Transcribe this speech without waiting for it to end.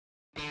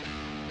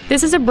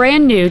This is a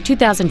brand new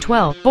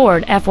 2012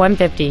 Ford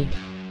F-150.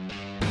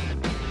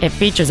 It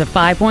features a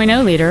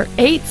 5.0-liter,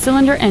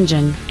 8-cylinder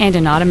engine and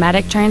an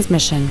automatic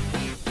transmission.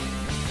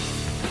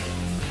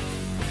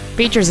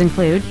 Features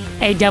include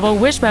a double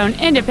wishbone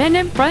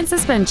independent front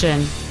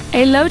suspension,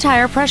 a low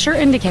tire pressure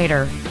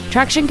indicator,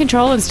 traction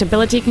control and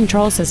stability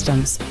control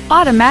systems,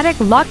 automatic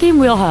locking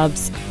wheel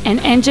hubs, an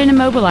engine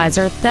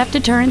immobilizer theft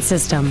deterrent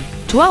system,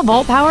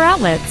 12-volt power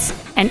outlets,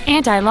 an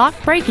anti-lock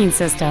braking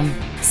system,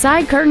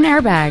 side curtain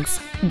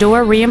airbags,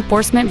 door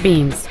reinforcement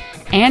beams,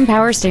 and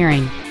power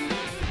steering.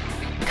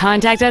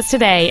 Contact us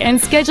today and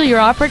schedule your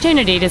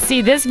opportunity to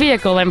see this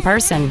vehicle in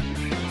person.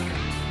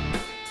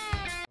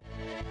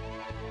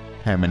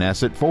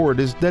 Hammonasset Ford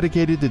is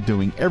dedicated to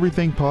doing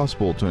everything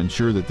possible to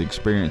ensure that the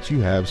experience you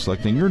have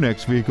selecting your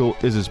next vehicle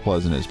is as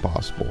pleasant as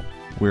possible.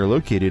 We are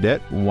located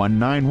at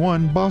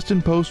 191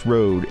 Boston Post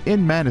Road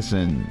in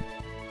Madison.